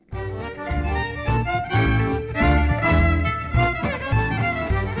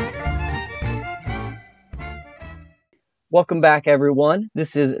Welcome back, everyone.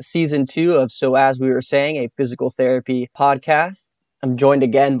 This is season 2 of So As We Were Saying, a physical therapy podcast. I'm joined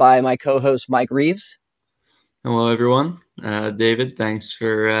again by my co-host, Mike Reeves. Hello, everyone. David, thanks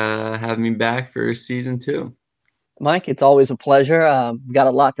for having me back for season 2. Mike, it's always a pleasure. We've got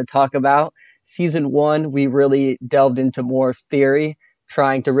a lot to talk about. Season 1, we really delved into more theory,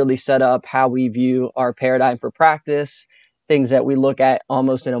 trying to really set up how we view our paradigm for practice, things that we look at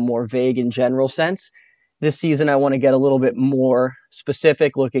almost in a more vague and general sense. This season, I want to get a little bit more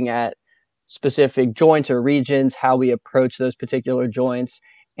specific, looking at specific joints or regions, how we approach those particular joints,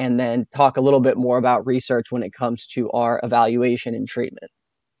 and then talk a little bit more about research when it comes to our evaluation and treatment.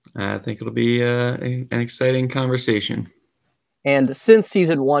 I think it'll be an exciting conversation. And since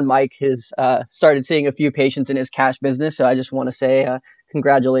season 1, Mike has started seeing a few patients in his cash business. So I just want to say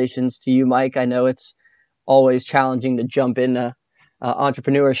congratulations to you, Mike. I know it's always challenging to jump into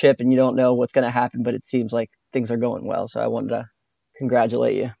entrepreneurship and you don't know what's going to happen, but it seems like things are going well. So I wanted to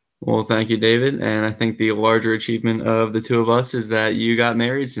congratulate you. Well, thank you, David. And I think the larger achievement of the two of us is that you got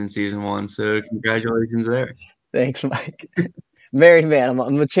married since season 1. So congratulations there. Thanks, Mike. Married man.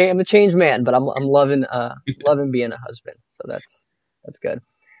 I'm a changed man, but I'm loving loving being a husband. So that's good.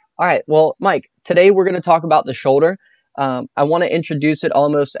 All right. Well, Mike, today we're going to talk about the shoulder. I want to introduce it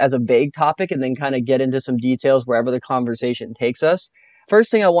almost as a vague topic and then kind of get into some details wherever the conversation takes us. First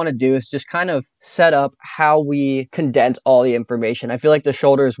thing I want to do is just kind of set up how we condense all the information. I feel like the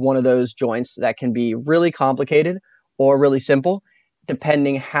shoulder is one of those joints that can be really complicated or really simple,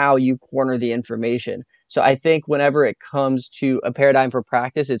 depending how you corner the information. So I think whenever it comes to a paradigm for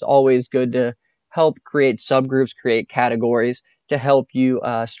practice, it's always good to help create subgroups, create categories to help you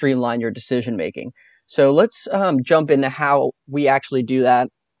streamline your decision making. So let's jump into how we actually do that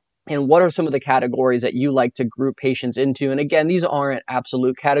and what are some of the categories that you like to group patients into. And again, these aren't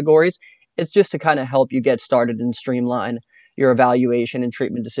absolute categories. It's just to kind of help you get started and streamline your evaluation and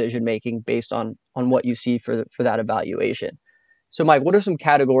treatment decision making based on what you see for that evaluation. So Mike, what are some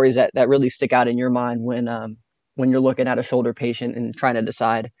categories that really stick out in your mind when you're looking at a shoulder patient and trying to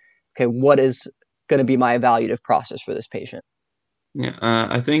decide, okay, what is going to be my evaluative process for this patient? Yeah,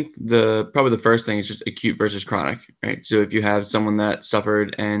 I think probably the first thing is just acute versus chronic, right? So if you have someone that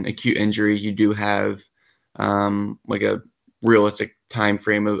suffered an acute injury, you do have like a realistic time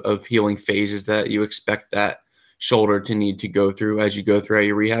frame of healing phases that you expect that shoulder to need to go through as you go throughout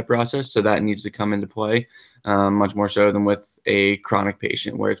your rehab process. So that needs to come into play much more so than with a chronic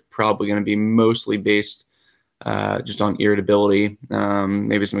patient, where it's probably going to be mostly based just on irritability,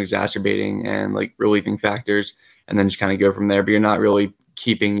 maybe some exacerbating and like relieving factors, and then just kind of go from there. But you're not really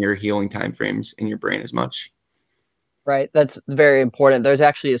keeping your healing timeframes in your brain as much. Right, that's very important. There's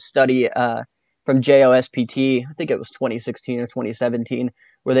actually a study from JOSPT, I think it was 2016 or 2017,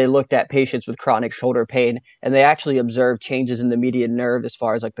 where they looked at patients with chronic shoulder pain, and they actually observed changes in the median nerve as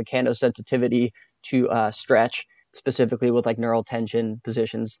far as like mechanosensitivity to stretch, specifically with like neural tension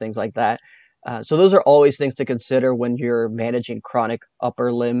positions, things like that. So those are always things to consider when you're managing chronic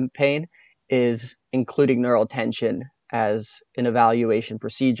upper limb pain, is including neural tension as an evaluation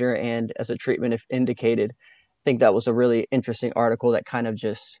procedure and as a treatment if indicated. I think that was a really interesting article that kind of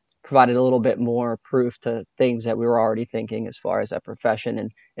just provided a little bit more proof to things that we were already thinking as far as that profession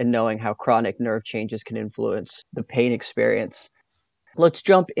and knowing how chronic nerve changes can influence the pain experience. Let's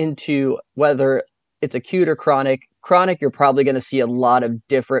jump into whether it's acute or chronic. Chronic, you're probably going to see a lot of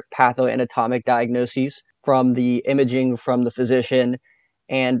different pathoanatomic diagnoses from the imaging from the physician.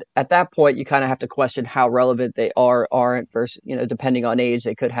 And at that point, you kind of have to question how relevant they aren't versus, depending on age,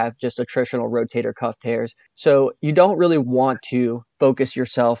 they could have just attritional rotator cuff tears. So you don't really want to focus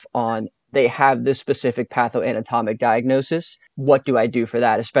yourself on they have this specific pathoanatomic diagnosis. What do I do for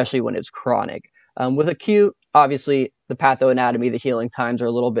that, especially when it's chronic? With acute, obviously, the pathoanatomy, the healing times are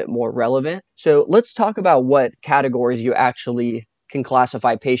a little bit more relevant. So let's talk about what categories you actually can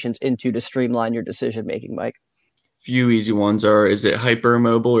classify patients into to streamline your decision making, Mike. Few easy ones are, is it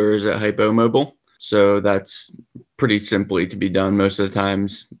hypermobile or is it hypomobile? So that's pretty simply to be done most of the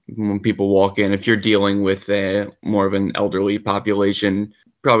times when people walk in. If you're dealing with more of an elderly population,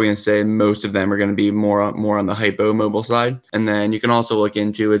 probably going to say most of them are going to be more on the hypomobile side. And then you can also look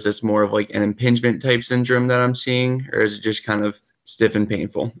into, is this more of like an impingement type syndrome that I'm seeing, or is it just kind of stiff and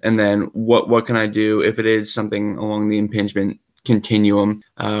painful? And then what can I do if it is something along the impingement continuum?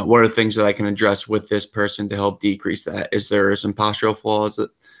 What are the things that I can address with this person to help decrease that? Is there some postural flaws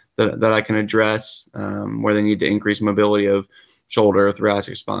that I can address where they need to increase mobility of shoulder,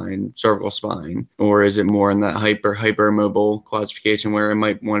 thoracic spine, cervical spine? Or is it more in that hypermobile classification where I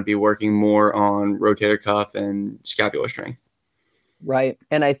might want to be working more on rotator cuff and scapular strength? Right.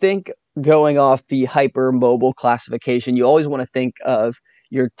 And I think going off the hypermobile classification, you always want to think of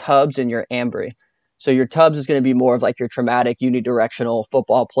your TUBS and your Ambry. So your TUBS is going to be more of like your traumatic unidirectional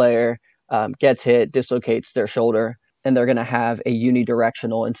football player, gets hit, dislocates their shoulder, and they're going to have a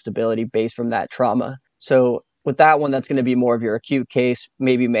unidirectional instability based from that trauma. So with that one, that's going to be more of your acute case,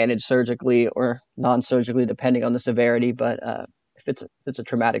 maybe managed surgically or non-surgically, depending on the severity. But if it's a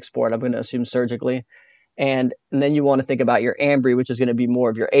traumatic sport, I'm going to assume surgically. And then you want to think about your Ambry, which is going to be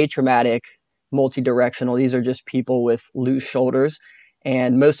more of your atraumatic, multi-directional. These are just people with loose shoulders.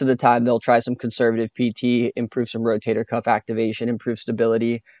 And most of the time, they'll try some conservative PT, improve some rotator cuff activation, improve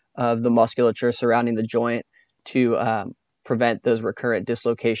stability of the musculature surrounding the joint to prevent those recurrent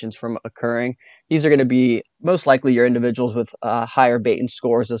dislocations from occurring. These are going to be most likely your individuals with higher Baton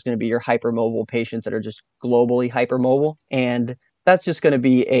scores. That's going to be your hypermobile patients that are just globally hypermobile. And that's just going to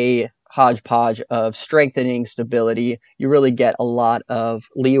be a hodgepodge of strengthening stability. You really get a lot of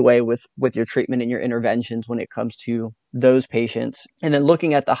leeway with your treatment and your interventions when it comes to those patients. And then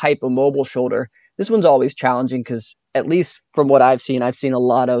looking at the hypomobile shoulder, this one's always challenging because at least from what I've seen a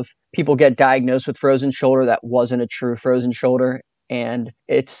lot of people get diagnosed with frozen shoulder that wasn't a true frozen shoulder. And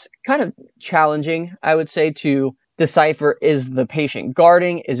it's kind of challenging, I would say, to decipher, is the patient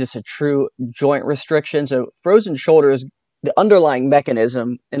guarding? Is this a true joint restriction? So frozen shoulder is the underlying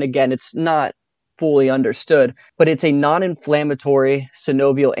mechanism, and again, it's not fully understood, but it's a non-inflammatory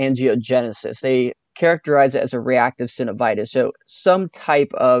synovial angiogenesis. They characterize it as a reactive synovitis. So some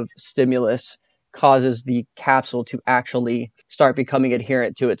type of stimulus causes the capsule to actually start becoming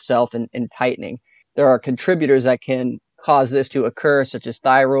adherent to itself and tightening. There are contributors that can cause this to occur, such as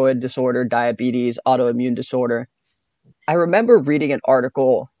thyroid disorder, diabetes, autoimmune disorder. I remember reading an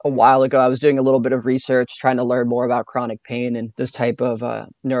article a while ago. I was doing a little bit of research, trying to learn more about chronic pain and this type of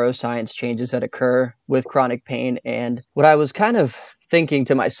neuroscience changes that occur with chronic pain. And what I was kind of thinking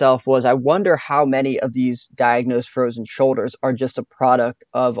to myself was, I wonder how many of these diagnosed frozen shoulders are just a product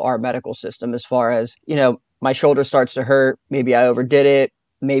of our medical system, as far as, my shoulder starts to hurt. Maybe I overdid it.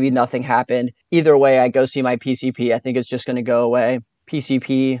 Maybe nothing happened. Either way, I go see my PCP. I think it's just going to go away.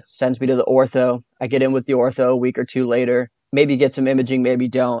 PCP sends me to the ortho. I get in with the ortho a week or two later, maybe get some imaging, maybe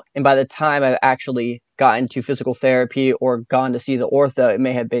don't. And by the time I've actually gotten to physical therapy or gone to see the ortho, it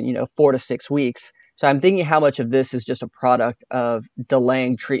may have been, 4 to 6 weeks. So I'm thinking how much of this is just a product of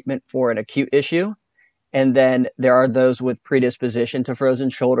delaying treatment for an acute issue. And then there are those with predisposition to frozen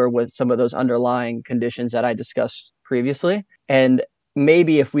shoulder with some of those underlying conditions that I discussed previously. And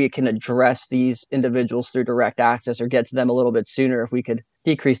maybe if we can address these individuals through direct access or get to them a little bit sooner, if we could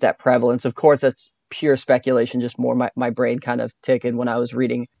decrease that prevalence. Of course, that's pure speculation, just more my brain kind of ticking when I was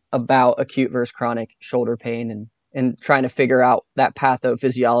reading about acute versus chronic shoulder pain and trying to figure out that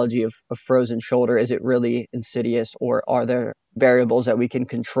pathophysiology of frozen shoulder. Is it really insidious, or are there variables that we can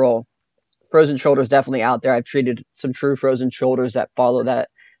control? Frozen shoulder is definitely out there. I've treated some true frozen shoulders that follow that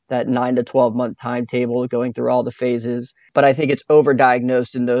 9 to 12 month timetable, going through all the phases. But I think it's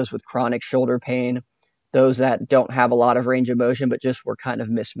overdiagnosed in those with chronic shoulder pain, those that don't have a lot of range of motion, but just were kind of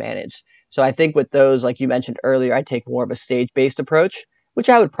mismanaged. So I think with those, like you mentioned earlier, I take more of a stage-based approach, which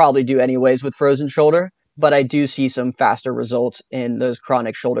I would probably do anyways with frozen shoulder. But I do see some faster results in those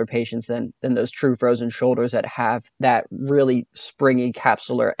chronic shoulder patients than those true frozen shoulders that have that really springy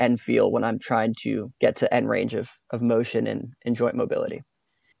capsular end feel when I'm trying to get to end range of motion and joint mobility.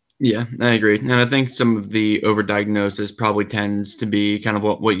 Yeah, I agree. And I think some of the overdiagnosis probably tends to be kind of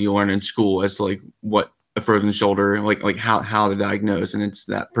what you learn in school as to like what a frozen shoulder, like how to diagnose. And it's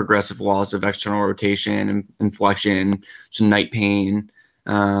that progressive loss of external rotation and inflection, some night pain.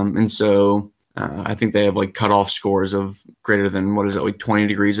 And so I think they have like cutoff scores of greater than, what is it, like 20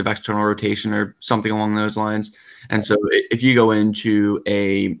 degrees of external rotation or something along those lines. And so if you go into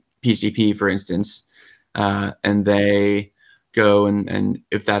a PCP, for instance, and they go and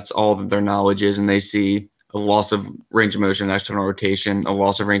if that's all that their knowledge is, and they see a loss of range of motion, external rotation, a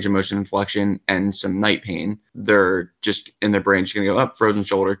loss of range of motion inflection, and some night pain, they're just in their brain just going to go up, frozen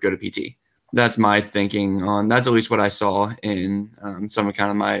shoulder, go to PT. That's my thinking on, that's at least what I saw in some of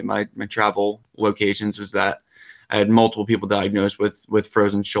kind of my travel locations, was that I had multiple people diagnosed with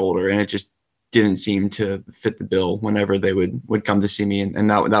frozen shoulder, and it just didn't seem to fit the bill whenever they would come to see me. And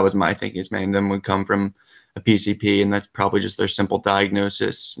that was my thinking, is many of them would come from a PCP, and that's probably just their simple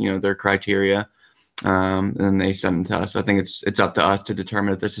diagnosis, their criteria. And then they send them to us. I think it's up to us to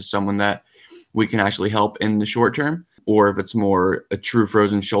determine if this is someone that we can actually help in the short term, or if it's more a true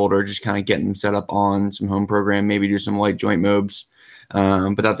frozen shoulder, just kind of getting them set up on some home program, maybe do some light joint mobs.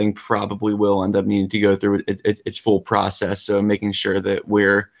 But that thing probably will end up needing to go through its full process. So making sure that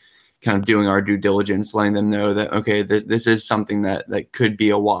we're kind of doing our due diligence, letting them know that, okay, this is something that could be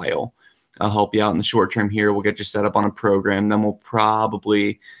a while. I'll help you out in the short term here. We'll get you set up on a program. Then we'll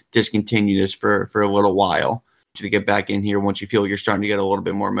probably discontinue this for a little while to get back in here once you feel you're starting to get a little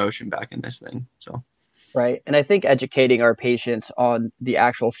bit more motion back in this thing. So. Right. And I think educating our patients on the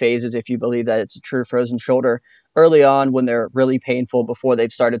actual phases, if you believe that it's a true frozen shoulder, early on when they're really painful before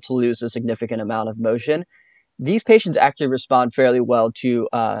they've started to lose a significant amount of motion, these patients actually respond fairly well to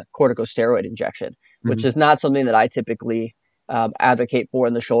corticosteroid injection, which is not something that I typically advocate for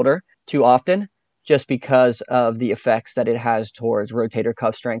in the shoulder too often, just because of the effects that it has towards rotator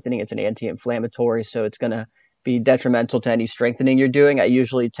cuff strengthening. It's an anti-inflammatory, so it's going to be detrimental to any strengthening you're doing. I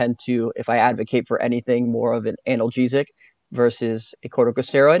usually tend to, if I advocate for anything, more of an analgesic versus a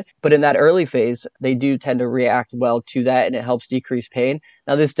corticosteroid. But in that early phase, they do tend to react well to that, and it helps decrease pain.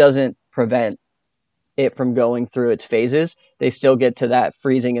 Now, this doesn't prevent it from going through its phases. They still get to that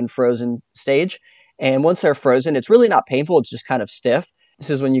freezing and frozen stage. And once they're frozen, it's really not painful. It's just kind of stiff.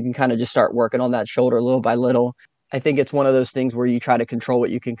 This is when you can kind of just start working on that shoulder little by little. I think it's one of those things where you try to control what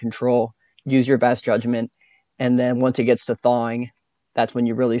you can control, use your best judgment. And then once it gets to thawing, that's when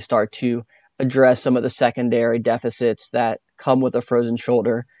you really start to address some of the secondary deficits that come with a frozen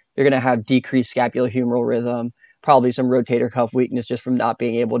shoulder. You're going to have decreased scapulohumeral rhythm, probably some rotator cuff weakness just from not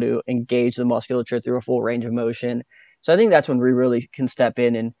being able to engage the musculature through a full range of motion. So I think that's when we really can step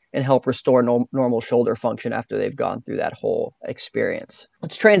in and help restore normal shoulder function after they've gone through that whole experience.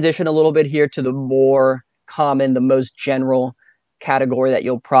 Let's transition a little bit here to the more common, the most general category that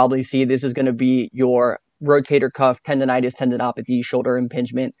you'll probably see. This is going to be your rotator cuff tendonitis, tendinopathy, shoulder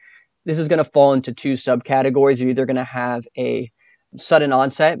impingement. This is going to fall into two subcategories. You're either going to have a sudden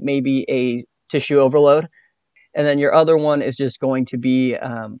onset, maybe a tissue overload, and then your other one is just going to be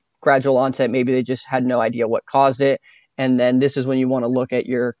gradual onset. Maybe they just had no idea what caused it. And then this is when you want to look at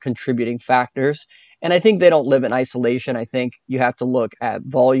your contributing factors. And I think they don't live in isolation. I think you have to look at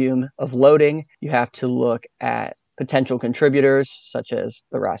volume of loading. You have to look at potential contributors such as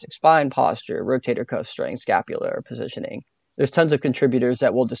thoracic spine posture, rotator cuff strength, scapular positioning. There's tons of contributors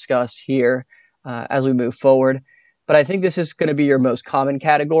that we'll discuss here as we move forward. But I think this is going to be your most common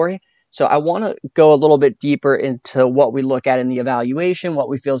category. So I want to go a little bit deeper into what we look at in the evaluation, what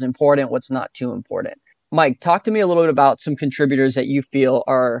we feel is important, what's not too important. Mike, talk to me a little bit about some contributors that you feel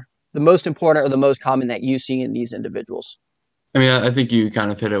are the most important or the most common that you see in these individuals. I mean, I think you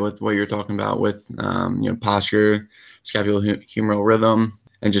kind of hit it with what you're talking about with, posture, scapulohumeral rhythm,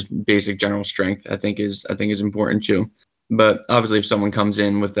 and just basic general strength. I think is important too. But obviously, if someone comes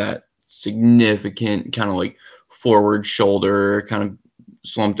in with that significant kind of like forward shoulder, kind of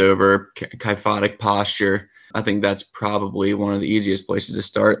slumped over, kyphotic posture, I think that's probably one of the easiest places to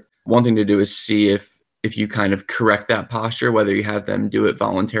start. One thing to do is see if you kind of correct that posture, whether you have them do it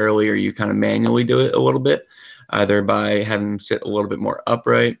voluntarily or you kind of manually do it a little bit, either by having them sit a little bit more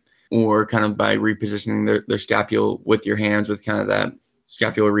upright or kind of by repositioning their scapula with your hands with kind of that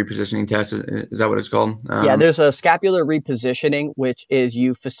scapular repositioning test. Is that what it's called? Yeah, there's a scapular repositioning, which is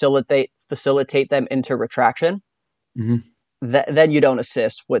you facilitate them into retraction. Mm-hmm. Then you don't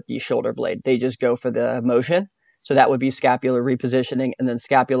assist with the shoulder blade. They just go for the motion. So that would be scapular repositioning. And then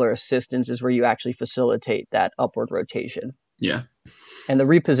scapular assistance is where you actually facilitate that upward rotation. Yeah. And the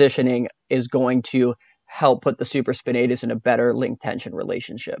repositioning is going to help put the supraspinatus in a better link tension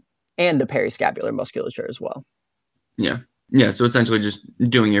relationship and the periscapular musculature as well. Yeah. Yeah. So essentially just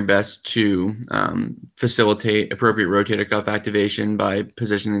doing your best to facilitate appropriate rotator cuff activation by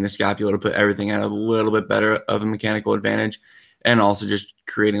positioning the scapula to put everything at a little bit better of a mechanical advantage, and also just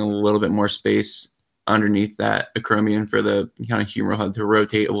creating a little bit more space underneath that acromion for the kind of humeral head to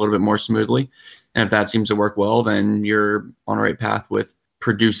rotate a little bit more smoothly. And if that seems to work well, then you're on the right path with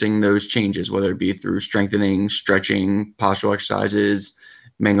producing those changes, whether it be through strengthening, stretching, postural exercises,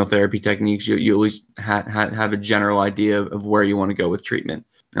 manual therapy techniques. You at least have a general idea of where you want to go with treatment.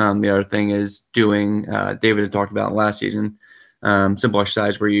 The other thing is doing, David had talked about last season, simple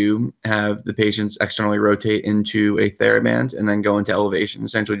exercise where you have the patients externally rotate into a TheraBand and then go into elevation,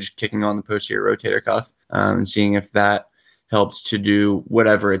 essentially just kicking on the posterior rotator cuff and seeing if that helps to do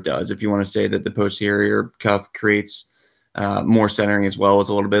whatever it does. If you want to say that the posterior cuff creates more centering as well as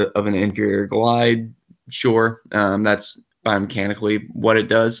a little bit of an inferior glide, sure, that's biomechanically what it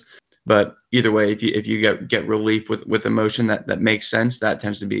does. But either way, if you get relief with a motion that makes sense, that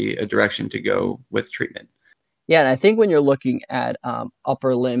tends to be a direction to go with treatment. Yeah, and I think when you're looking at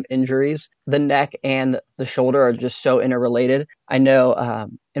upper limb injuries, the neck and the shoulder are just so interrelated. I know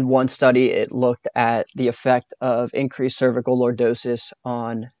in one study, it looked at the effect of increased cervical lordosis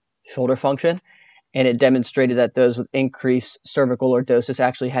on shoulder function, and it demonstrated that those with increased cervical lordosis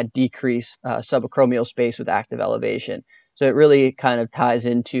actually had decreased subacromial space with active elevation. So it really kind of ties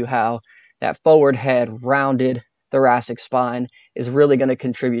into how that forward head, rounded thoracic spine is really going to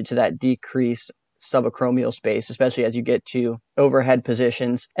contribute to that decreased subacromial space, especially as you get to overhead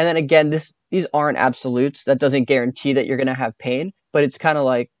positions. And then again, these aren't absolutes. That doesn't guarantee that you're going to have pain, but it's kind of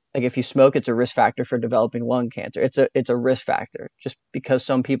like if you smoke, it's a risk factor for developing lung cancer. It's a risk factor. Just because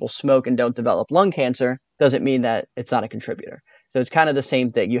some people smoke and don't develop lung cancer doesn't mean that it's not a contributor. So it's kind of the same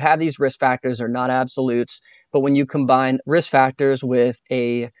thing. You have these risk factors, they're not absolutes, but when you combine risk factors with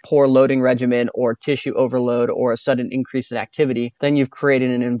a poor loading regimen or tissue overload or a sudden increase in activity, then you've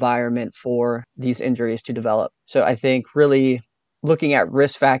created an environment for these injuries to develop. So I think really looking at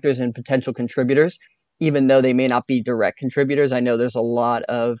risk factors and potential contributors, even though they may not be direct contributors, I know there's a lot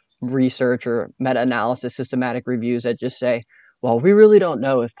of research or meta-analysis, systematic reviews that just say, well, we really don't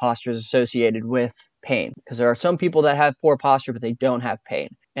know if posture is associated with pain, because there are some people that have poor posture, but they don't have pain.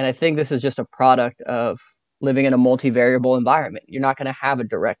 And I think this is just a product of living in a multivariable environment. You're not going to have a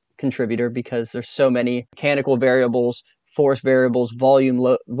direct contributor because there's so many mechanical variables, force variables,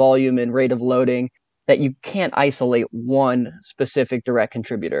 volume and rate of loading, that you can't isolate one specific direct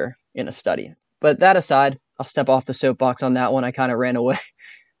contributor in a study. But that aside, I'll step off the soapbox on that one. I kind of ran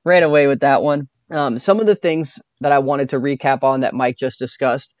away with that one. Some of the things that I wanted to recap on that Mike just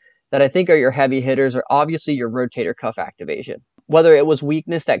discussed that I think are your heavy hitters are obviously your rotator cuff activation. Whether it was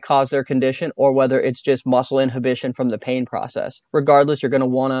weakness that caused their condition or whether it's just muscle inhibition from the pain process. Regardless, you're going to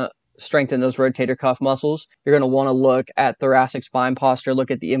want to strengthen those rotator cuff muscles. You're going to want to look at thoracic spine posture,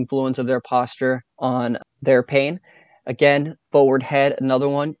 look at the influence of their posture on their pain. Again, forward head, another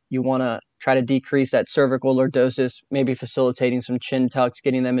one. You want to try to decrease that cervical lordosis, maybe facilitating some chin tucks,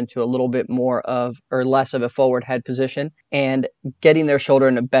 getting them into a little bit more of or less of a forward head position and getting their shoulder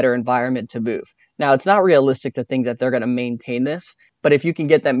in a better environment to move. Now, it's not realistic to think that they're going to maintain this, but if you can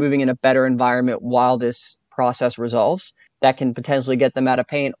get them moving in a better environment while this process resolves, that can potentially get them out of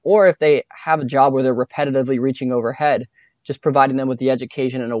pain. Or if they have a job where they're repetitively reaching overhead, just providing them with the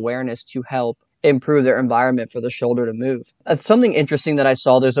education and awareness to help improve their environment for the shoulder to move. Something interesting that I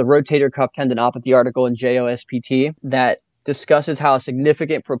saw, there's a rotator cuff tendinopathy article in JOSPT that discusses how a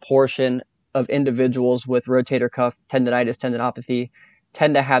significant proportion of individuals with rotator cuff tendinopathy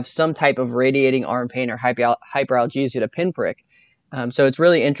tend to have some type of radiating arm pain or hyperalgesia to pinprick. So it's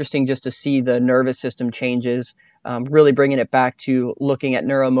really interesting just to see the nervous system changes, really bringing it back to looking at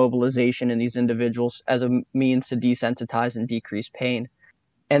neuromobilization in these individuals as a means to desensitize and decrease pain.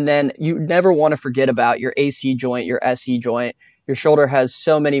 And then you never want to forget about your AC joint, your SE joint. Your shoulder has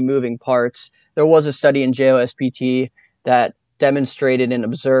so many moving parts. There was a study in JOSPT that demonstrated and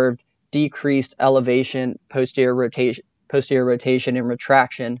observed decreased elevation, posterior rotation and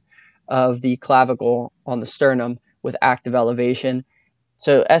retraction of the clavicle on the sternum with active elevation.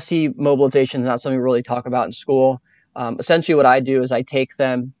 So SE mobilization is not something we really talk about in school. Essentially what I do is I take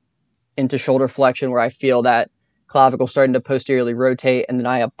them into shoulder flexion where I feel that clavicle starting to posteriorly rotate, and then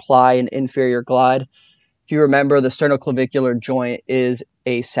I apply an inferior glide. If you remember, the sternoclavicular joint is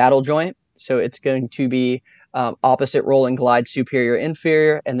a saddle joint, so it's going to be opposite roll and glide superior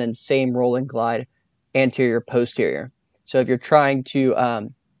inferior, and then same roll and glide anterior posterior. So if you're trying to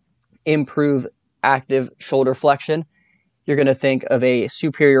improve active shoulder flexion, you're going to think of a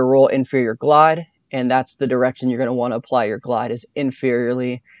superior roll, inferior glide, and that's the direction you're going to want to apply your glide is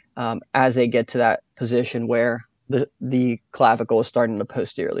inferiorly as they get to that position where the clavicle is starting to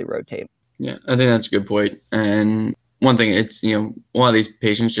posteriorly rotate. Yeah, I think that's a good point. And one thing, it's, a lot of these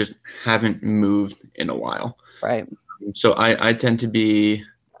patients just haven't moved in a while. Right. So I tend to be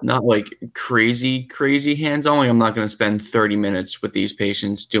not like crazy hands-on. Like I'm not going to spend 30 minutes with these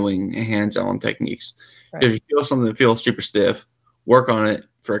patients doing hands-on techniques. Right. If you feel something that feels super stiff, work on it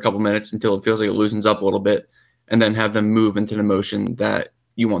for a couple minutes until it feels like it loosens up a little bit, and then have them move into the motion that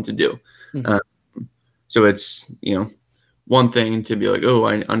you want to do. Mm-hmm. So it's, one thing to be like, oh,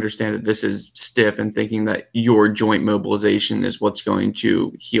 I understand that this is stiff and thinking that your joint mobilization is what's going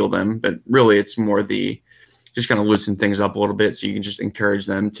to heal them. But really it's more just kind of loosen things up a little bit so you can just encourage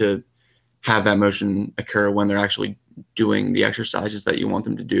them to have that motion occur when they're actually doing the exercises that you want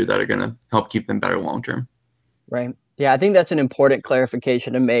them to do that are going to help keep them better long-term. Right. Yeah, I think that's an important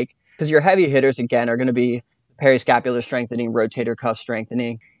clarification to make because your heavy hitters, again, are going to be periscapular strengthening, rotator cuff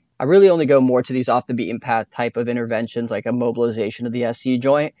strengthening. I really only go more to these off the beaten path type of interventions, like a mobilization of the SC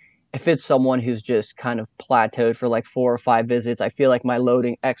joint. If it's someone who's just kind of plateaued for like 4 or 5 visits, I feel like my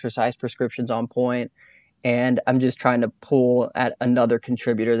loading exercise prescription's on point, and I'm just trying to pull at another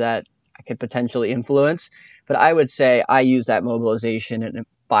contributor that I could potentially influence. But I would say I use that mobilization in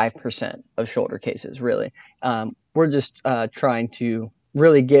 5% of shoulder cases, really. We're just trying to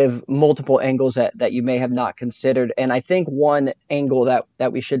really give multiple angles that you may have not considered. And I think one angle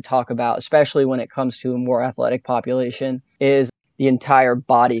that we should talk about, especially when it comes to a more athletic population, is the entire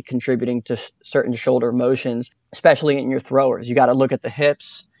body contributing to certain shoulder motions, especially in your throwers. You got to look at the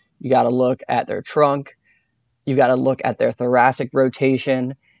hips, you got to look at their trunk, you've got to look at their thoracic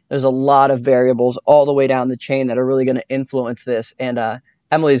rotation. There's a lot of variables all the way down the chain that are really going to influence this. And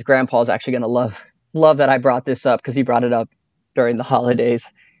Emily's grandpa is actually going to love that I brought this up, because he brought it up during the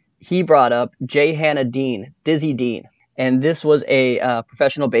holidays. He brought up J. Hannah Dean, Dizzy Dean. And this was a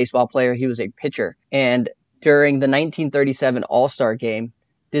professional baseball player. He was a pitcher. And during the 1937 All-Star game,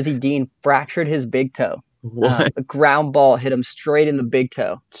 Dizzy Dean fractured his big toe. A ground ball hit him straight in the big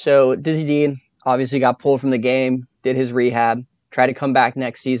toe. So Dizzy Dean obviously got pulled from the game, did his rehab, tried to come back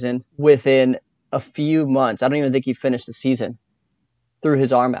next season. Within a few months, I don't even think he finished the season, threw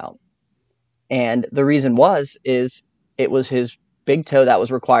his arm out. And the reason is it was his big toe that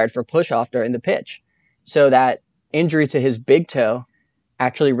was required for push-off during the pitch. So that injury to his big toe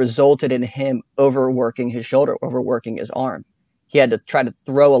actually resulted in him overworking his shoulder, overworking his arm. He had to try to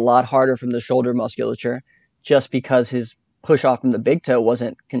throw a lot harder from the shoulder musculature just because his push-off from the big toe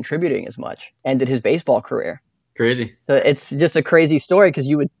wasn't contributing as much. Ended his baseball career. Crazy. So it's just a crazy story, because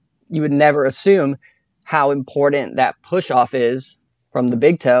you would never assume how important that push-off is from the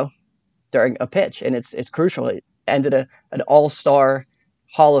big toe during a pitch, and it's crucial. It ended an all-star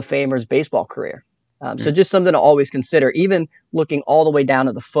Hall of Famer's baseball career. So just something to always consider, even looking all the way down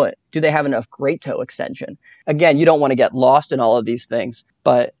to the foot. Do they have enough great toe extension? Again, you don't want to get lost in all of these things,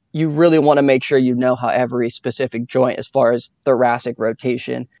 but you really want to make sure you know how every specific joint, as far as thoracic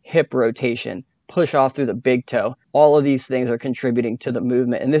rotation, hip rotation, push off through the big toe, all of these things are contributing to the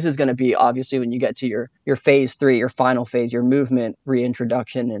movement. And this is going to be, obviously, when you get to your phase 3, your final phase, your movement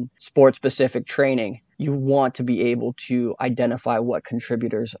reintroduction and sport-specific training. You want to be able to identify what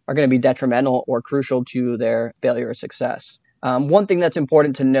contributors are going to be detrimental or crucial to their failure or success. One thing that's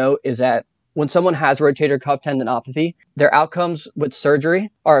important to note is that when someone has rotator cuff tendinopathy, their outcomes with surgery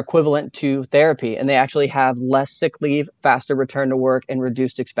are equivalent to therapy, and they actually have less sick leave, faster return to work, and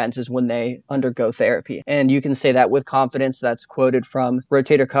reduced expenses when they undergo therapy. And you can say that with confidence. That's quoted from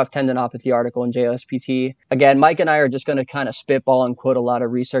rotator cuff tendinopathy article in JOSPT. Again, Mike and I are just going to kind of spitball and quote a lot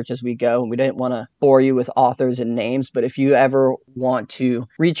of research as we go, and we didn't want to bore you with authors and names, but if you ever want to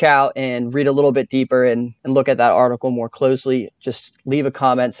reach out and read a little bit deeper and look at that article more closely, just leave a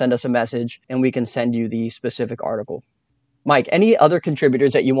comment, send us a message, and we can send you the specific article. Mike, any other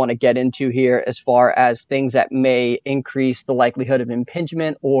contributors that you want to get into here as far as things that may increase the likelihood of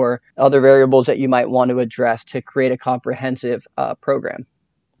impingement, or other variables that you might want to address to create a comprehensive program?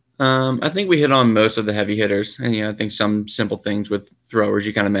 I think we hit on most of the heavy hitters, and I think some simple things with throwers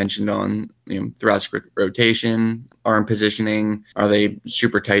you kind of mentioned on thoracic rotation, arm positioning. Are they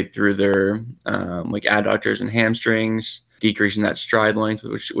super tight through their like adductors and hamstrings? Decreasing that stride length,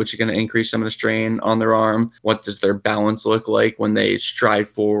 which is going to increase some of the strain on their arm. What does their balance look like when they stride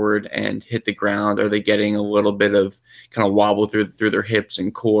forward and hit the ground? Are they getting a little bit of kind of wobble through their hips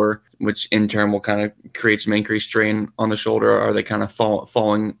and core, which in turn will kind of create some increased strain on the shoulder? Are they kind of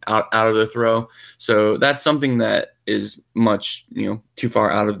falling out of the throw? So that's something that is much too far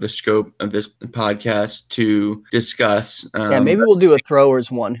out of the scope of this podcast to discuss. Maybe we'll do a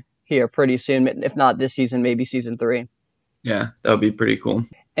throwers one here pretty soon. If not this season, maybe season 3. Yeah, that would be pretty cool.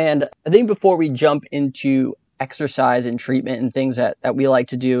 And I think before we jump into exercise and treatment and things that we like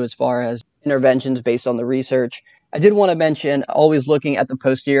to do as far as interventions based on the research, I did want to mention always looking at the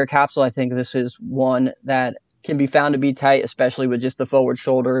posterior capsule. I think this is one that can be found to be tight, especially with just the forward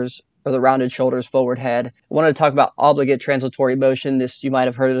shoulders or the rounded shoulders, forward head. I wanted to talk about obligate translatory motion. This, you might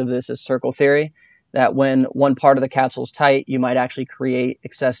have heard of this as circle theory, that when one part of the capsule is tight, you might actually create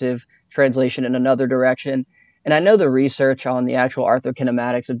excessive translation in another direction. And I know the research on the actual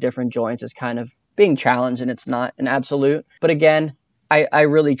arthrokinematics of different joints is kind of being challenged, and it's not an absolute. But again, I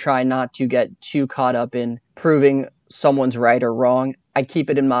really try not to get too caught up in proving someone's right or wrong. I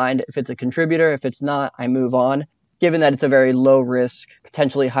keep it in mind. If it's a contributor, if it's not, I move on. Given that it's a very low risk,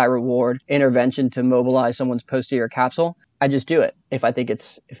 potentially high reward intervention to mobilize someone's posterior capsule, I just do it if I think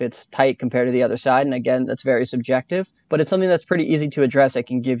if it's tight compared to the other side. And again, that's very subjective, but it's something that's pretty easy to address. That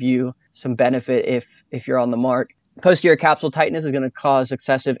can give you some benefit if you're on the mark. Posterior capsule tightness is going to cause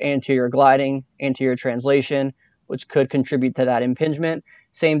excessive anterior gliding, anterior translation, which could contribute to that impingement.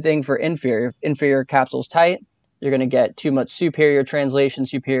 Same thing for inferior. If inferior capsule's tight, you're going to get too much superior translation,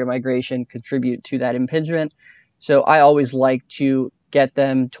 superior migration, contribute to that impingement. So I always like to get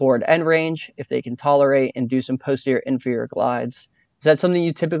them toward end range if they can tolerate, and do some posterior inferior glides. Is that something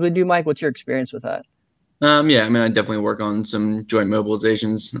you typically do, Mike? What's your experience with that? Yeah, I mean, I definitely work on some joint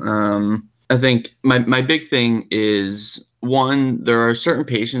mobilizations. I think my big thing is one, there are certain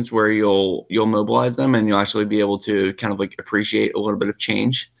patients where you'll mobilize them and you'll actually be able to kind of like appreciate a little bit of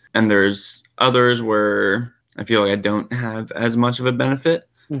change. And there's others where I feel like I don't have as much of a benefit.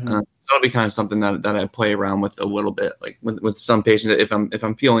 Mm-hmm. So that'll be kind of something that I play around with a little bit, like with some patients. If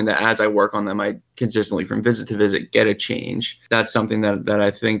I'm feeling that as I work on them, I consistently from visit to visit get a change. That's something that I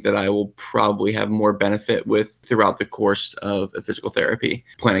think that I will probably have more benefit with throughout the course of a physical therapy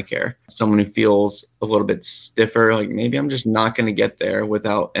plan of care. Someone who feels a little bit stiffer, like maybe I'm just not going to get there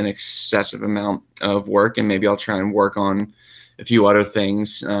without an excessive amount of work, and maybe I'll try and work on a few other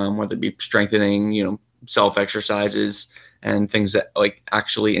things, whether it be strengthening, self exercises and things that like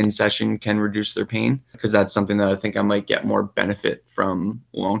actually in session can reduce their pain, because that's something that I think I might get more benefit from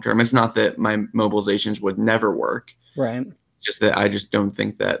long term. It's not that my mobilizations would never work. Right. Just that I just don't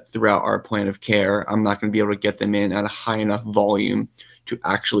think that throughout our plan of care, I'm not going to be able to get them in at a high enough volume to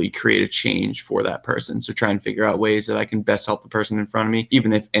actually create a change for that person. So try and figure out ways that I can best help the person in front of me,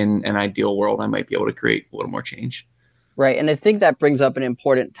 even if in an ideal world, I might be able to create a little more change. Right. And I think that brings up an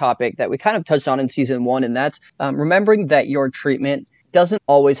important topic that we kind of touched on in season 1, and that's remembering that your treatment doesn't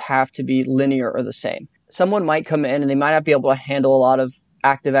always have to be linear or the same. Someone might come in and they might not be able to handle a lot of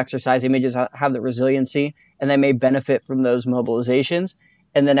active exercise. They may just have the resiliency and they may benefit from those mobilizations.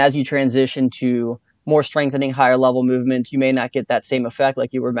 And then as you transition to more strengthening, higher level movements, you may not get that same effect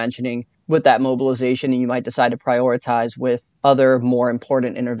like you were mentioning with that mobilization, and you might decide to prioritize with other more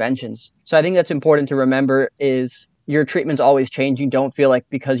important interventions. So I think that's important to remember is your treatment's always changing. Don't feel like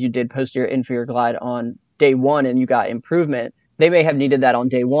because you did posterior inferior glide on day 1 and you got improvement, they may have needed that on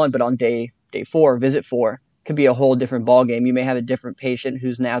day 1, but on day 4, visit 4, could be a whole different ballgame. You may have a different patient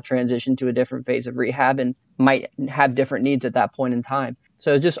who's now transitioned to a different phase of rehab and might have different needs at that point in time.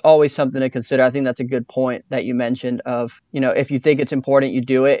 So just always something to consider. I think that's a good point that you mentioned of, if you think it's important, you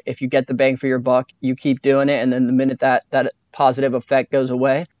do it. If you get the bang for your buck, you keep doing it. And then the minute that positive effect goes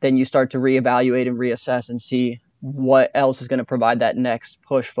away, then you start to reevaluate and reassess and see what else is going to provide that next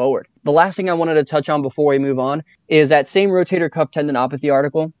push forward. The last thing I wanted to touch on before we move on is that same rotator cuff tendinopathy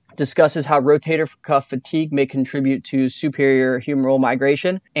article discusses how rotator cuff fatigue may contribute to superior humeral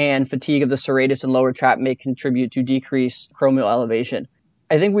migration, and fatigue of the serratus and lower trap may contribute to decreased acromial elevation.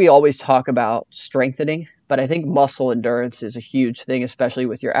 I think we always talk about strengthening, but I think muscle endurance is a huge thing, especially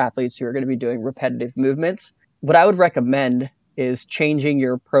with your athletes who are going to be doing repetitive movements. What I would recommend is changing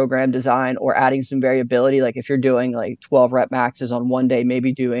your program design or adding some variability. Like if you're doing like 12 rep maxes on one day,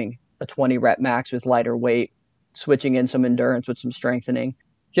 maybe doing a 20 rep max with lighter weight, switching in some endurance with some strengthening,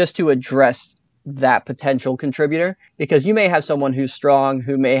 just to address that potential contributor. Because you may have someone who's strong,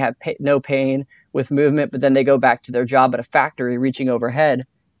 who may have no pain with movement, but then they go back to their job at a factory reaching overhead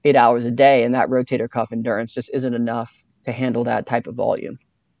 8 hours a day, and that rotator cuff endurance just isn't enough to handle that type of volume.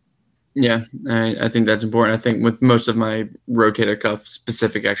 Yeah, I think that's important. I think with most of my rotator cuff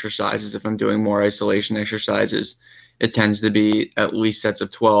specific exercises, if I'm doing more isolation exercises, it tends to be at least sets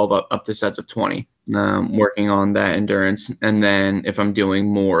of 12 up to sets of 20, working on that endurance. And then if I'm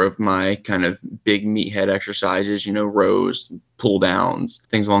doing more of my kind of big meathead exercises, rows, pull downs,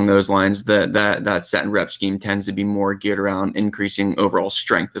 things along those lines, that set and rep scheme tends to be more geared around increasing overall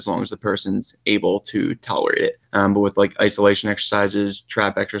strength as long as the person's able to tolerate it. But with like isolation exercises,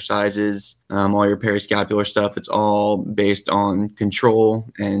 trap exercises, all your periscapular stuff, it's all based on control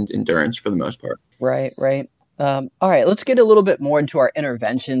and endurance for the most part. Right. All right, let's get a little bit more into our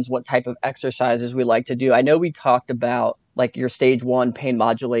interventions, what type of exercises we like to do. I know we talked about like your stage 1 pain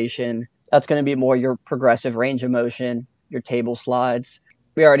modulation. That's going to be more your progressive range of motion, your table slides.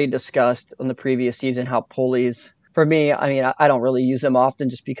 We already discussed on the previous season how pulleys, for me, I don't really use them often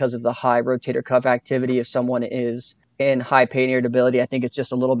just because of the high rotator cuff activity. If someone is in high pain irritability, I think it's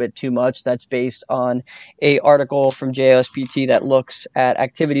just a little bit too much. That's based on an article from JOSPT that looks at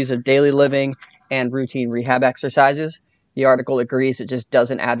activities of daily living and routine rehab exercises. The article agrees it just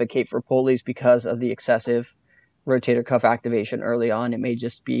doesn't advocate for pulleys because of the excessive rotator cuff activation early on. It may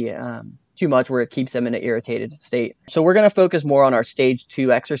just be too much where it keeps them in an irritated state. So we're going to focus more on our stage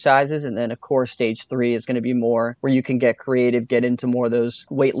 2 exercises. And then of course, stage 3 is going to be more where you can get creative, get into more of those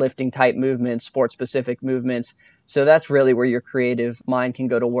weightlifting type movements, sport specific movements, So that's really where your creative mind can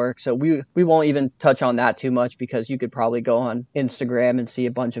go to work. So we won't even touch on that too much because you could probably go on Instagram and see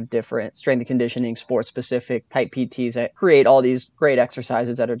a bunch of different strength and conditioning, sport specific type PTs that create all these great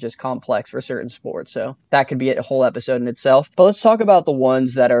exercises that are just complex for certain sports. So that could be a whole episode in itself. But let's talk about the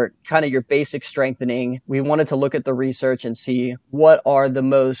ones that are kind of your basic strengthening. We wanted to look at the research and see what are the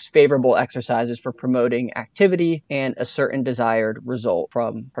most favorable exercises for promoting activity and a certain desired result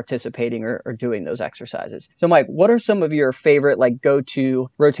from participating or doing those exercises. So Mike, what are some of your favorite like go-to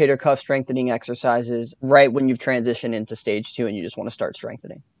rotator cuff strengthening exercises right when you've transitioned into stage 2 and you just want to start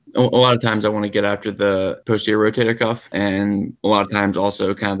strengthening? A lot of times I want to get after the posterior rotator cuff, and a lot of times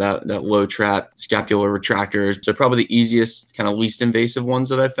also kind of that low trap scapular retractors. So probably the easiest, kind of least invasive ones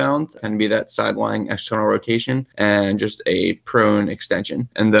that I found tend to be that side lying external rotation and just a prone extension.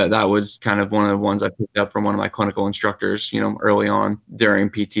 And that was kind of one of the ones I picked up from one of my clinical instructors, early on during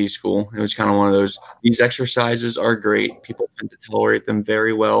PT school. It was kind of one of those, these exercises are great. People tend to tolerate them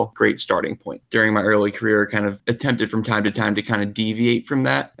very well. Great starting point. During my early career, kind of attempted from time to time to kind of deviate from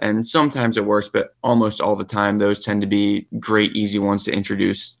that. And sometimes it works, but almost all the time, those tend to be great, easy ones to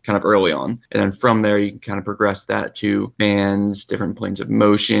introduce kind of early on. And then from there, you can kind of progress that to bands, different planes of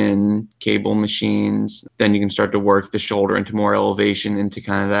motion, cable machines. Then you can start to work the shoulder into more elevation into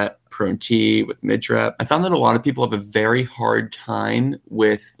kind of that prone T with mid trap. I found that a lot of people have a very hard time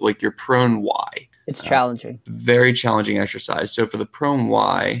with like your prone Y. It's challenging. Very challenging exercise. So for the prone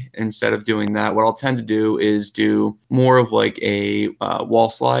Y, instead of doing that, what I'll tend to do is do more of like a wall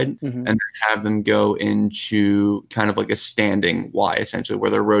slide and then have them go into kind of like a standing Y, essentially, where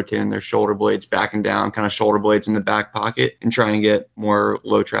they're rotating their shoulder blades back and down, kind of shoulder blades in the back pocket, and try and get more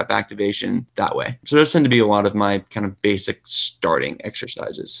low trap activation that way. So those tend to be a lot of my kind of basic starting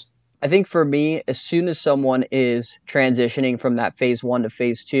exercises. I think for me, as soon as someone is transitioning from that phase 1 to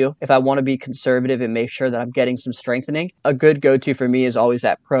phase 2, if I want to be conservative and make sure that I'm getting some strengthening, a good go-to for me is always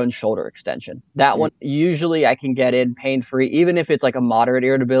that prone shoulder extension. That one, usually I can get in pain-free, even if it's like a moderate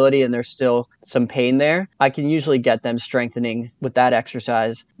irritability and there's still some pain there, I can usually get them strengthening with that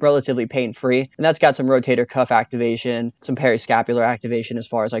exercise relatively pain-free. And that's got some rotator cuff activation, some periscapular activation as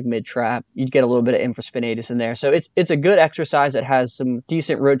far as like mid-trap. You'd get a little bit of infraspinatus in there. So it's a good exercise that has some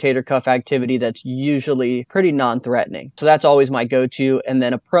decent rotator cuff activity that's usually pretty non-threatening. So that's always my go-to. And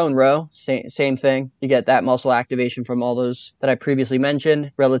then a prone row, same thing. You get that muscle activation from all those that I previously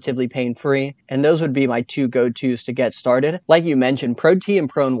mentioned, relatively pain-free. And those would be my two go-tos to get started. Like you mentioned, Prone T and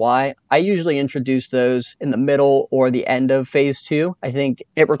Prone Y, I usually introduce those in the middle or the end of phase 2. I think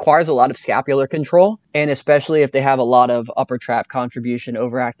it requires a lot of scapular control, and especially if they have a lot of upper trap contribution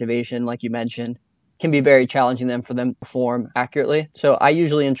overactivation, like you mentioned, can be very challenging for them to perform accurately. So I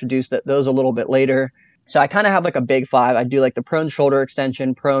usually introduce those a little bit later. So I kind of have like a big 5. I do like the prone shoulder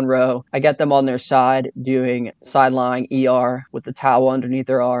extension, prone row. I get them on their side doing side lying ER with the towel underneath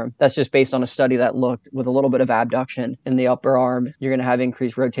their arm. That's just based on a study that looked with a little bit of abduction in the upper arm. You're going to have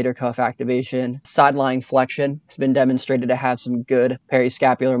increased rotator cuff activation. Side lying flexion has been demonstrated to have some good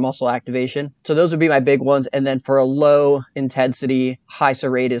periscapular muscle activation. So those would be my big ones. And then for a low intensity, high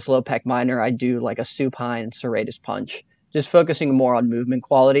serratus, low pec minor, I do like a supine serratus punch. Just focusing more on movement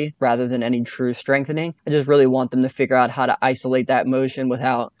quality rather than any true strengthening. I just really want them to figure out how to isolate that motion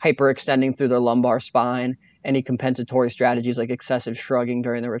without hyperextending through their lumbar spine, any compensatory strategies like excessive shrugging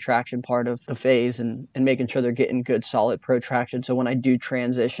during the retraction part of the phase, and making sure they're getting good solid protraction. So when I do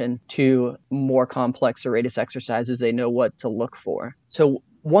transition to more complex serratus exercises, they know what to look for. So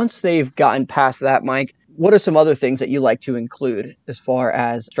once they've gotten past that, Mike, what are some other things that you like to include as far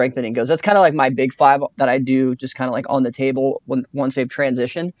as strengthening goes? That's kind of like my big 5 that I do just kind of like on the table once they've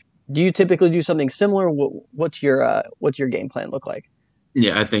transitioned. Do you typically do something similar? What's your game plan look like?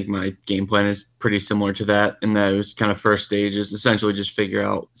 Yeah, I think my game plan is pretty similar to that. And those kind of first stages, essentially just figure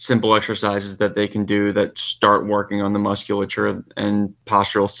out simple exercises that they can do that start working on the musculature and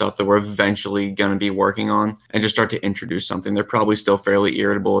postural stuff that we're eventually going to be working on, and just start to introduce something. They're probably still fairly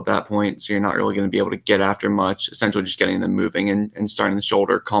irritable at that point, so you're not really going to be able to get after much. Essentially just getting them moving and starting the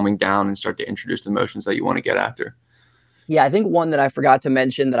shoulder, calming down, and start to introduce the motions that you want to get after. Yeah, I think one that I forgot to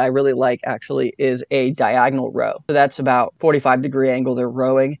mention that I really like actually is a diagonal row. So that's about 45-degree angle they're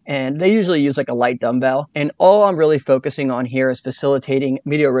rowing, and they usually use like a light dumbbell. And all I'm really focusing on here is facilitating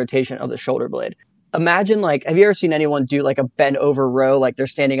medial rotation of the shoulder blade. Imagine have you ever seen anyone do like a bent over row, like they're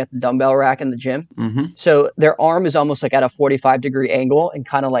standing at the dumbbell rack in the gym? Mm-hmm. So their arm is almost like at a 45-degree angle and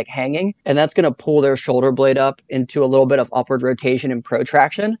kind of like hanging, and that's going to pull their shoulder blade up into a little bit of upward rotation and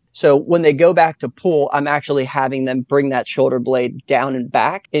protraction. So when they go back to pull, I'm actually having them bring that shoulder blade down and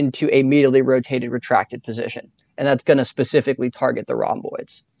back into a medially rotated, retracted position. and that's going to specifically target the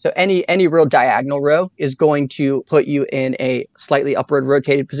rhomboids. So any real diagonal row is going to put you in a slightly upward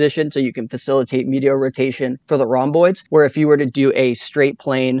rotated position so you can facilitate medial rotation for the rhomboids, where if you were to do a straight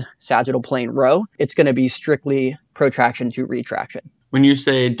plane, sagittal plane row, it's going to be strictly protraction to retraction. When you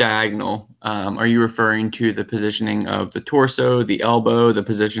say diagonal, are you referring to the positioning of the torso, the elbow, the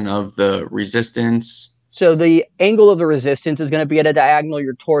position of the resistance? So the angle of the resistance is going to be at a diagonal.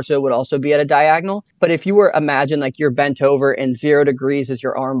 Your torso would also be at a diagonal. But if you were imagine like you're bent over and 0 degrees is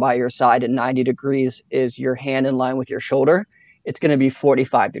your arm by your side and 90 degrees is your hand in line with your shoulder, it's going to be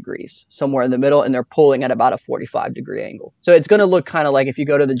 45 degrees somewhere in the middle, and they're pulling at about a 45-degree angle. So it's going to look kind of like if you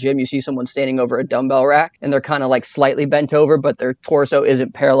go to the gym, you see someone standing over a dumbbell rack and they're kind of like slightly bent over, but their torso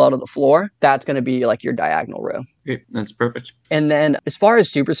isn't parallel to the floor. That's going to be like your diagonal row. Okay, that's perfect. And then as far as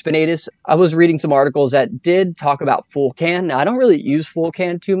supraspinatus, I was reading some articles that did talk about full can. Now, I don't really use full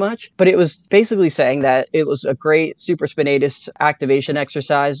can too much, but it was basically saying that it was a great supraspinatus activation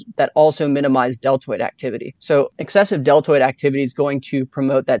exercise that also minimized deltoid activity. So excessive deltoid activity is going to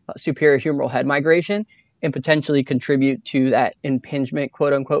promote that superior humeral head migration and potentially contribute to that impingement,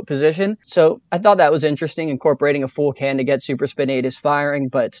 quote unquote, position. So I thought that was interesting, incorporating a full can to get supraspinatus firing,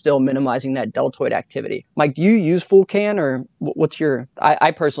 but still minimizing that deltoid activity. Mike, do you use full can, or what's your,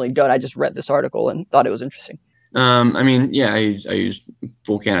 I personally don't. I just read this article and thought it was interesting. I use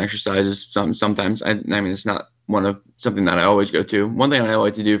full can exercises sometimes. I mean, it's not something that I always go to. One thing I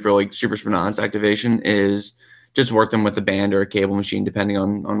like to do for like supraspinatus activation is just work them with a band or a cable machine, depending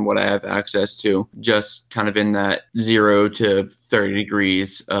on what I have access to, just kind of in that 0 to 30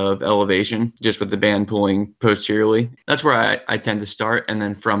 degrees of elevation, just with the band pulling posteriorly. That's where I tend to start. And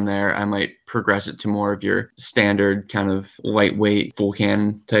then from there, I might progress it to more of your standard kind of lightweight full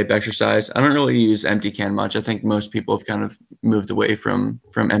can type exercise. I don't really use empty can much. I think most people have kind of moved away from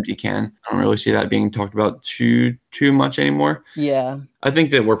empty can. I don't really see that being talked about too much anymore. Yeah. I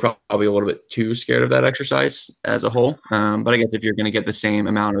think that we're probably a little bit too scared of that exercise as a whole. But I guess if you're going to get the same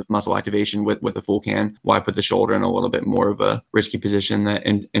amount of muscle activation with a full can, why put the shoulder in a little bit more of a risky position, that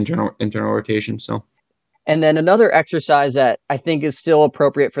internal rotation? So. And then another exercise that I think is still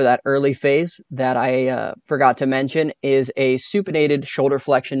appropriate for that early phase that I forgot to mention is a supinated shoulder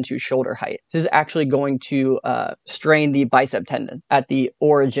flexion to shoulder height. This is actually going to strain the bicep tendon at the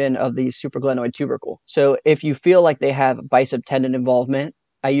origin of the supraglenoid tubercle. So if you feel like they have bicep tendon involvement,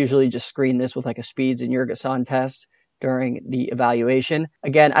 I usually just screen this with like a Speeds and Jurgensen test during the evaluation.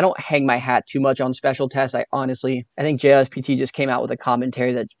 Again, I don't hang my hat too much on special tests. I think JLSPT just came out with a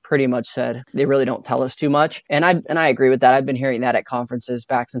commentary that pretty much said they really don't tell us too much. And I agree with that. I've been hearing that at conferences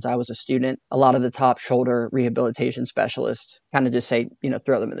back since I was a student. A lot of the top shoulder rehabilitation specialists kind of just say,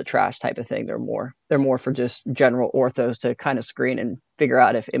 throw them in the trash type of thing. They're more for just general orthos to kind of screen and figure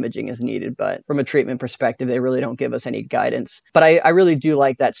out if imaging is needed. But from a treatment perspective, they really don't give us any guidance. But I really do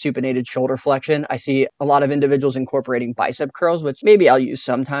like that supinated shoulder flexion. I see a lot of individuals incorporating bicep curls, which maybe I'll use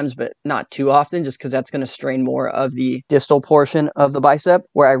sometimes, but not too often, just because that's going to strain more of the distal portion of the bicep,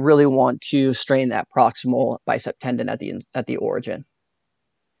 where I really want to strain that proximal bicep tendon at the origin.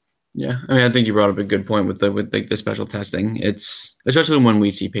 Yeah, I mean, I think you brought up a good point with the special testing. It's especially when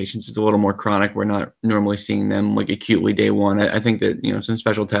we see patients, it's a little more chronic. We're not normally seeing them like acutely day one. I think that some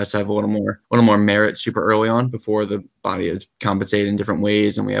special tests have a little more merit super early on before the body is compensated in different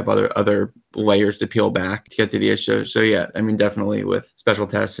ways, and we have other layers to peel back to get to the issue. So yeah, I mean, definitely with special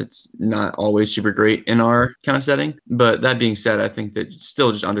tests, it's not always super great in our kind of setting. But that being said, I think that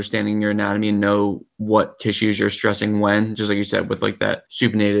still just understanding your anatomy and know what tissues you're stressing when, just like you said, with like that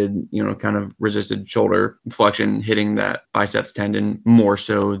supinated, kind of resisted shoulder flexion hitting that biceps tendon more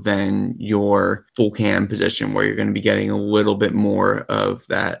so than your full cam position, where you're going to be getting a little bit more of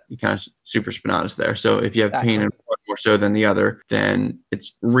that kind of supraspinatus there. So if you have pain in one more so than the other, then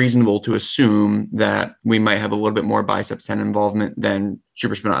it's reasonable to assume that we might have a little bit more biceps tendon involvement than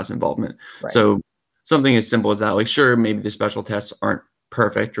supraspinatus involvement. Right. So something as simple as that, like sure, maybe the special tests aren't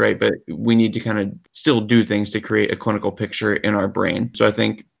perfect, right? But we need to kind of still do things to create a clinical picture in our brain. So I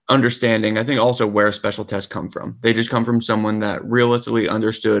think also where special tests come from. They just come from someone that realistically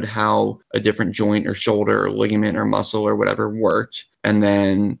understood how a different joint or shoulder or ligament or muscle or whatever worked. And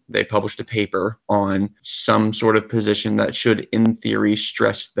then they published a paper on some sort of position that should, in theory,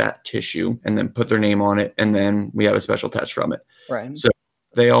 stress that tissue, and then put their name on it. And then we have a special test from it. Right. So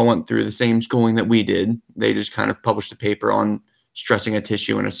they all went through the same schooling that we did. They just kind of published a paper on stressing a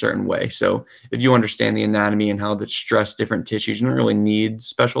tissue in a certain way. So if you understand the anatomy and how to stress different tissues, you don't really need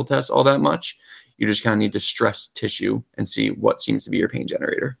special tests all that much. You just kind of need to stress tissue and see what seems to be your pain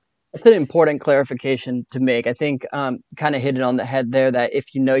generator. That's an important clarification to make. I think kind of hit it on the head there, that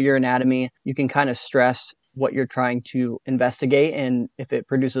if you know your anatomy, you can kind of stress what you're trying to investigate. And if it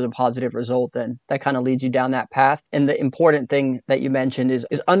produces a positive result, then that kind of leads you down that path. And the important thing that you mentioned is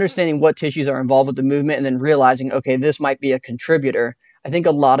understanding what tissues are involved with the movement and then realizing, okay, this might be a contributor. I think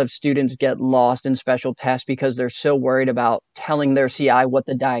a lot of students get lost in special tests because they're so worried about telling their CI what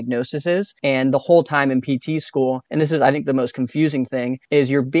the diagnosis is. And the whole time in PT school, and this is, I think, the most confusing thing, is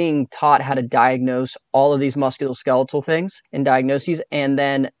you're being taught how to diagnose all of these musculoskeletal things and diagnoses. And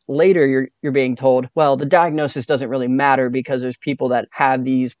then later you're being told, well, the diagnosis doesn't really matter because there's people that have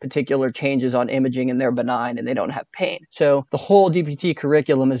these particular changes on imaging and they're benign and they don't have pain. So the whole DPT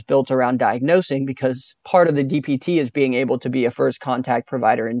curriculum is built around diagnosing because part of the DPT is being able to be a first contact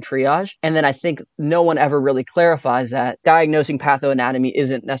provider in triage. And then I think no one ever really clarifies that diagnosing pathoanatomy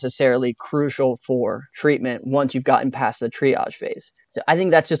isn't necessarily crucial for treatment once you've gotten past the triage phase. So I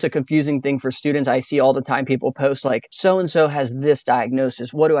think that's just a confusing thing for students. I see all the time people post like, so-and-so has this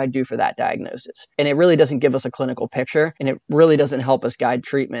diagnosis. What do I do for that diagnosis? And it really doesn't give us a clinical picture and it really doesn't help us guide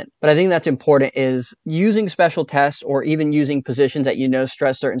treatment. But I think that's important is using special tests or even using positions that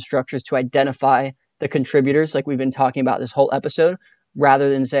stress certain structures to identify the contributors like we've been talking about this whole episode, rather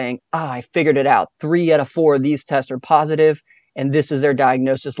than saying, I figured it out. 3 out of 4 of these tests are positive and this is their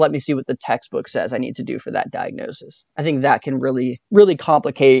diagnosis. Let me see what the textbook says I need to do for that diagnosis. I think that can really, really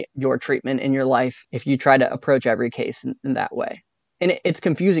complicate your treatment in your life if you try to approach every case in that way. And it's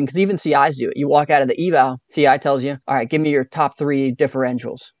confusing because even CIs do it. You walk out of the eval, CI tells you, all right, give me your top 3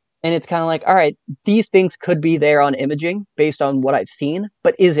 differentials. And it's kind of like, all right, these things could be there on imaging based on what I've seen,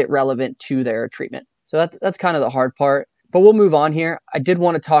 but is it relevant to their treatment? So that's kind of the hard part. But we'll move on here. I did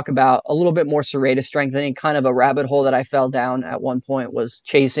want to talk about a little bit more serratus strengthening. Kind of a rabbit hole that I fell down at one point was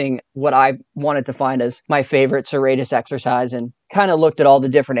chasing what I wanted to find as my favorite serratus exercise and kind of looked at all the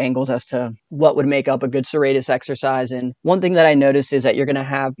different angles as to what would make up a good serratus exercise. And one thing that I noticed is that you're going to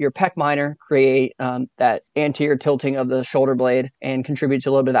have your pec minor create that anterior tilting of the shoulder blade and contribute to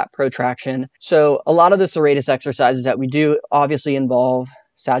a little bit of that protraction. So a lot of the serratus exercises that we do obviously involve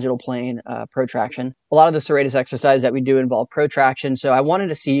sagittal plane protraction. A lot of the serratus exercises that we do involve protraction. So I wanted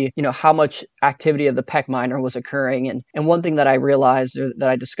to see, how much activity of the pec minor was occurring. And one thing that I realized or that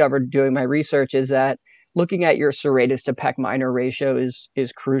I discovered doing my research is that looking at your serratus to pec minor ratio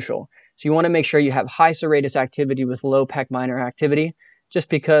is crucial. So you want to make sure you have high serratus activity with low pec minor activity, just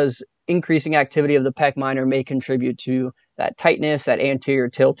because increasing activity of the pec minor may contribute to that tightness, that anterior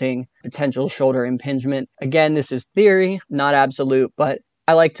tilting, potential shoulder impingement. Again, this is theory, not absolute, but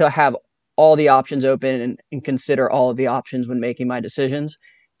I like to have all the options open and consider all of the options when making my decisions.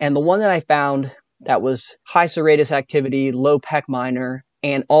 And the one that I found that was high serratus activity, low pec minor,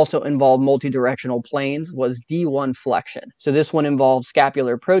 and also involved multidirectional planes was D1 flexion. So this one involved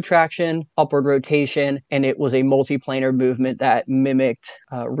scapular protraction, upward rotation, and it was a multiplanar movement that mimicked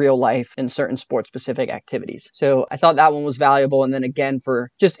real life and certain sport-specific activities. So I thought that one was valuable. And then again,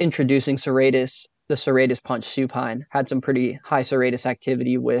 for just introducing serratus, the serratus punch supine had some pretty high serratus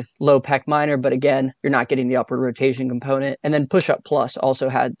activity with low pec minor, but again, you're not getting the upward rotation component. And then push-up plus also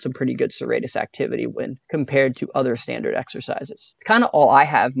had some pretty good serratus activity when compared to other standard exercises. It's kind of all I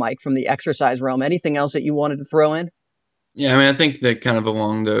have, Mike, from the exercise realm. Anything else that you wanted to throw in? Yeah, I think that kind of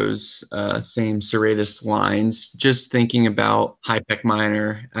along those same serratus lines, just thinking about high pec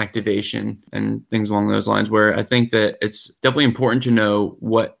minor activation and things along those lines, where I think that it's definitely important to know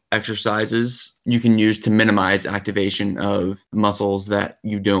what exercises you can use to minimize activation of muscles that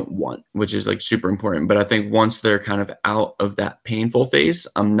you don't want, which is like super important. But I think once they're kind of out of that painful phase,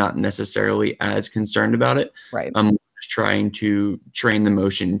 I'm not necessarily as concerned about it. Right. I'm just trying to train the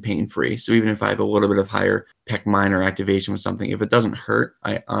motion pain-free. So even if I have a little bit of higher pec minor activation with something, if it doesn't hurt,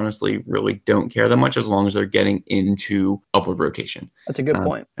 I honestly really don't care that much as long as they're getting into upward rotation. That's a good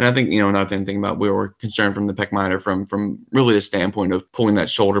point. And I think, another thing about, we were concerned from the pec minor from really the standpoint of pulling that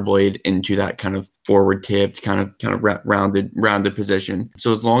shoulder blade into that kind of forward tipped, kind of rounded position.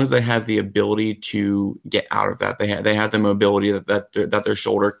 So as long as they have the ability to get out of that, they have the mobility that their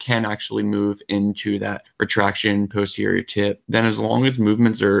shoulder can actually move into that retraction posterior tip, then as long as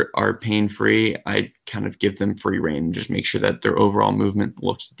movements are pain-free, I kind of give them free rein and just make sure that their overall movement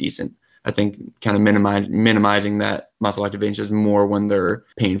looks decent. I think kind of minimizing that muscle activation is more when they're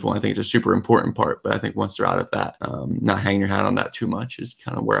painful. I think it's a super important part, but I think once they're out of that, not hanging your hat on that too much is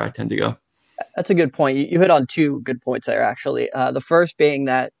kind of where I tend to go. That's a good point. You hit on 2 good points there, actually. The first being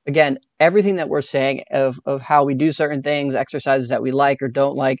that, again, everything that we're saying of how we do certain things, exercises that we like or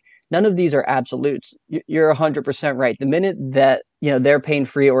don't like, none of these are absolutes. You're 100% right. The minute that they're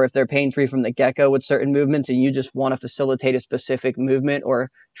pain-free, or if they're pain-free from the get-go with certain movements and you just want to facilitate a specific movement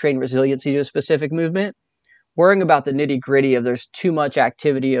or train resiliency to a specific movement, worrying about the nitty gritty of there's too much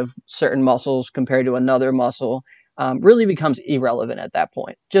activity of certain muscles compared to another muscle really becomes irrelevant at that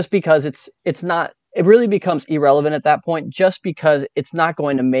point. Just because it really becomes irrelevant at that point just because it's not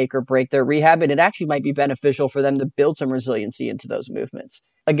going to make or break their rehab, and it actually might be beneficial for them to build some resiliency into those movements.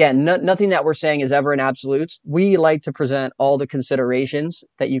 Again, nothing that we're saying is ever in absolutes. We like to present all the considerations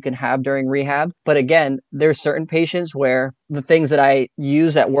that you can have during rehab. But again, there's certain patients where the things that I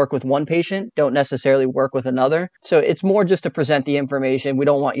use that work with one patient don't necessarily work with another. So it's more just to present the information. We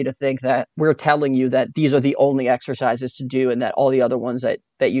don't want you to think that we're telling you that these are the only exercises to do and that all the other ones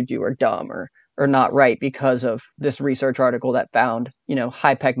that you do are dumb or not right because of this research article that found,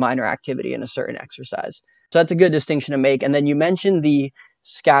 high pec minor activity in a certain exercise. So that's a good distinction to make. And then you mentioned the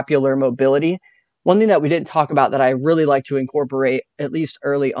scapular mobility. One thing that we didn't talk about that I really like to incorporate, at least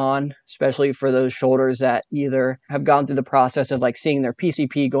early on, especially for those shoulders that either have gone through the process of like seeing their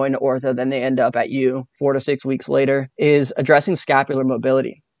PCP, going to ortho, then they end up at you 4 to 6 weeks later, is addressing scapular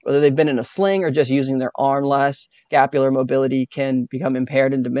mobility. Whether they've been in a sling or just using their arm less, scapular mobility can become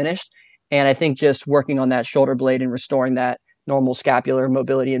impaired and diminished. And I think just working on that shoulder blade and restoring that normal scapular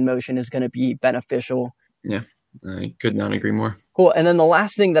mobility and motion is going to be beneficial. Yeah, I could not agree more. Cool. And then the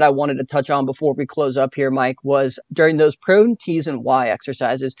last thing that I wanted to touch on before we close up here, Mike, was during those prone T's and Y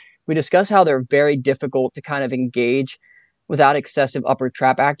exercises, we discussed how they're very difficult to kind of engage without excessive upper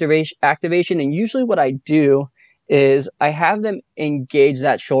trap activation. And usually what I do is I have them engage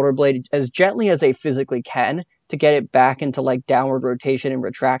that shoulder blade as gently as they physically can to get it back into like downward rotation and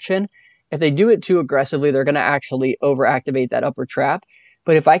retraction. If they do it too aggressively, they're going to actually overactivate that upper trap.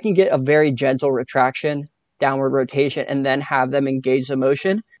 But if I can get a very gentle retraction, downward rotation, and then have them engage the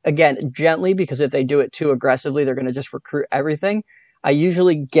motion, again, gently, because if they do it too aggressively, they're going to just recruit everything. I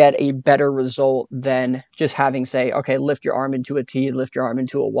usually get a better result than just having say, okay, lift your arm into a T, lift your arm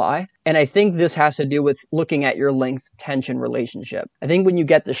into a Y. And I think this has to do with looking at your length tension relationship. I think when you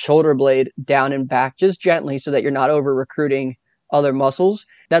get the shoulder blade down and back just gently so that you're not over recruiting other muscles,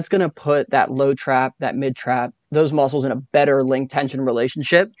 that's going to put that low trap, that mid trap, those muscles in a better length tension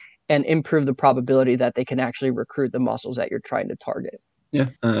relationship and improve the probability that they can actually recruit the muscles that you're trying to target. Yeah,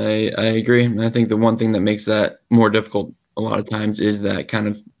 I agree. And I think the one thing that makes that more difficult a lot of times is that kind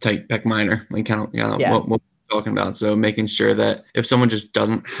of tight pec minor, like kind of what we're talking about. So making sure that if someone just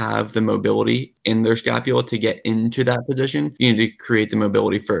doesn't have the mobility in their scapula to get into that position, you need to create the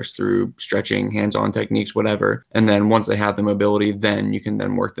mobility first through stretching, hands-on techniques, whatever. And then once they have the mobility, then you can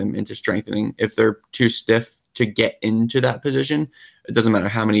then work them into strengthening. If they're too stiff to get into that position, it doesn't matter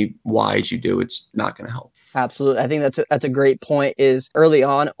how many Ys you do, it's not going to help. Absolutely. I think that's a great point, is early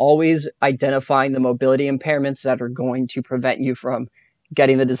on, always identifying the mobility impairments that are going to prevent you from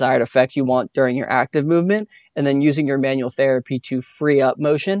getting the desired effects you want during your active movement, and then using your manual therapy to free up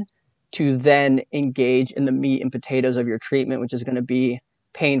motion to then engage in the meat and potatoes of your treatment, which is going to be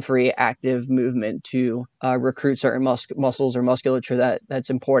pain-free active movement to recruit certain muscles or musculature that's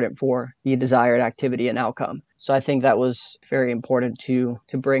important for the desired activity and outcome. So I think that was very important to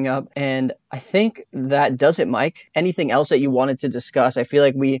bring up. And I think that does it, Mike. Anything else that you wanted to discuss? I feel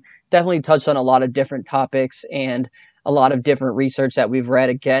like we definitely touched on a lot of different topics and a lot of different research that we've read.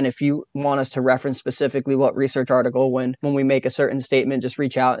 Again, if you want us to reference specifically what research article, when we make a certain statement, just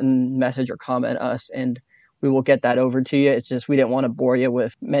reach out and message or comment us, and we will get that over to you. It's just we didn't want to bore you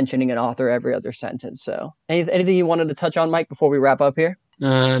with mentioning an author every other sentence. So anything you wanted to touch on, Mike, before we wrap up here?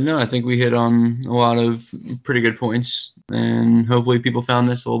 No, I think we hit on a lot of pretty good points, and hopefully people found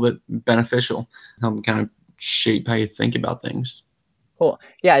this a little bit beneficial, help them kind of shape how you think about things. Cool.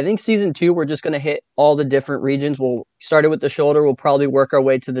 Yeah, I think season 2, we're just going to hit all the different regions. We'll start it with the shoulder. We'll probably work our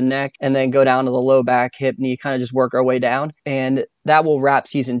way to the neck and then go down to the low back, hip, knee, kind of just work our way down. And that will wrap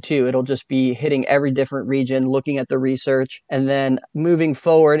season 2. It'll just be hitting every different region, looking at the research. And then moving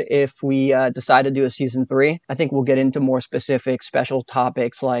forward, if we decide to do a season 3, I think we'll get into more specific special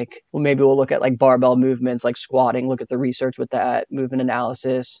topics like, well, maybe we'll look at like barbell movements, like squatting, look at the research with that, movement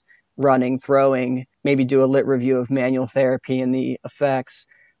analysis, running, throwing, maybe do a lit review of manual therapy and the effects.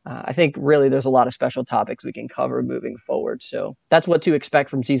 I think really there's a lot of special topics we can cover moving forward. So that's what to expect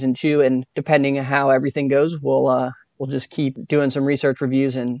from season 2. And depending on how everything goes, we'll just keep doing some research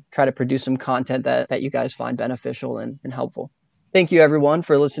reviews and try to produce some content that you guys find beneficial and helpful. Thank you, everyone,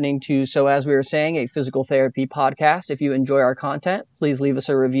 for listening to So As We Were Saying, a physical therapy podcast. If you enjoy our content, please leave us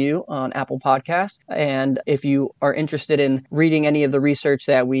a review on Apple Podcasts. And if you are interested in reading any of the research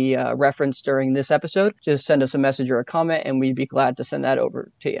that we referenced during this episode, just send us a message or a comment, and we'd be glad to send that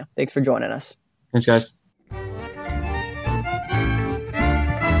over to you. Thanks for joining us. Thanks, guys.